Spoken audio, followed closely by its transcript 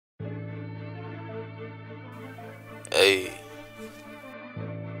Hey,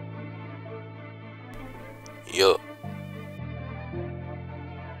 yo,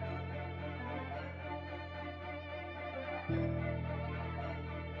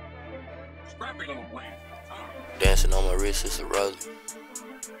 dancing on my wrist, it's a Rolie.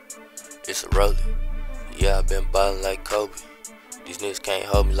 It's a Rolie. Yeah, I been ballin' like Kobe. These niggas can't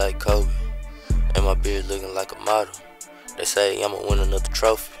hold me like Kobe. And my beard looking like a model. They say I'ma win another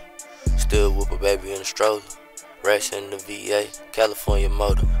trophy. Still whoop a baby in a stroller. Racks in the VA, California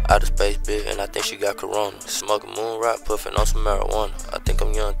motor. Outer space bitch, and I think she got corona. Smoking moon rock, puffin' on some marijuana. I think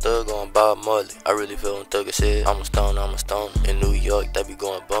I'm young thug on Bob Marley. I really feel when Thugger said, I'm a stoner. In New York, they be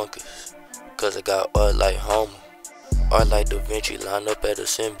going bunkers. Cause I got art like Homer. Art like Da Vinci, line up at the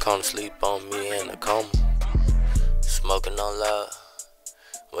sim. Come to sleep on me in the coma. Smoking on loud,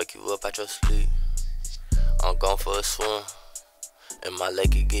 wake you up out your sleep. I'm going for a swim, and my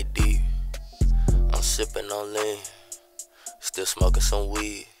lake can get deep. I'm sipping on lean, still smoking some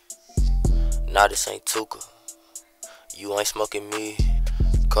weed. Nah, this ain't Tuka, you ain't smoking me.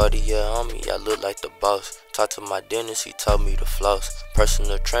 Cartier on me, I look like the boss. Talked to my dentist, he told me to floss.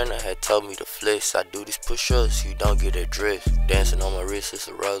 Personal trainer had told me to flex. I do these push-ups, you don't get addressed. Dancing on my wrist, it's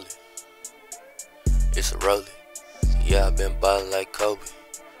a Rolie. It's a Rolie. Yeah, I been ballin' like Kobe.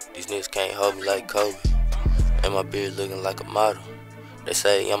 These niggas can't hold me like Kobe. And my beard looking like a model. They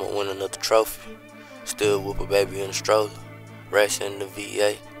say I'ma win another trophy. Still whoop a baby in a stroller. Racks in the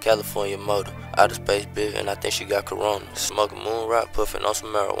VA, California motor. Outer space bitch, and I think she got corona. Smoking moon rock, puffin' on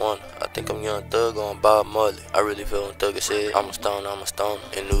some marijuana. I think I'm young thug on Bob Marley. I really feel when Thugger said, I'm a stoner.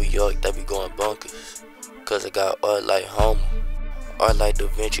 In New York, they be going bunkers. Cause I got art like Homer. Art like Da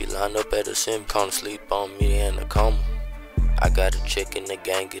Vinci, line up at the sim. Come to sleep on me in the coma. I got a chick in the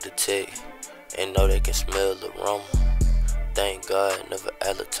gang, get a tick. And know they can smell the aroma. Thank God, never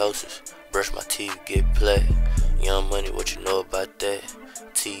halitosis. Brush my teeth, get play. Young money, what you know about that?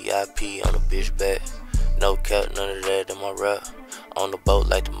 TIP on a bitch back. No cap, none of that in my rap. On the boat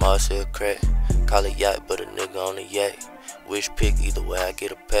like the Marcel crack. Call it yacht, but a nigga on the yak. Which pick, either way I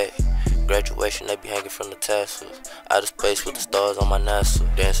get a pack. Graduation, they be hanging from the tassels. Outer space with the stars on my NASA.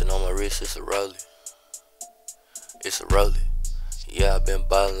 Dancing on my wrist, it's a Rolie. It's a Rolie. Yeah, I been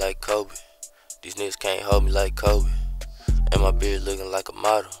ballin' like Kobe. These niggas can't hold me like Kobe. And my beard looking like a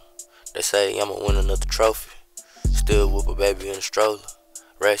model. They say I'ma win another trophy. Still whoop a baby in a stroller.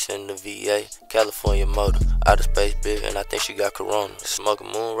 Racks in the VA, California motor. Outer space bitch, and I think she got corona.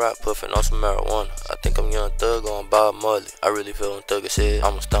 Smoking moon rock, puffin' on some marijuana. I think I'm young thug on Bob Marley. I really feel when Thugger said,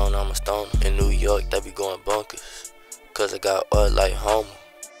 I'm a stoner. In New York, they be going bunkers. Cause I got art like Homer.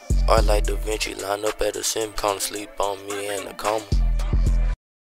 Art like Da Vinci, line up at the sim. Come to sleep on me in the coma.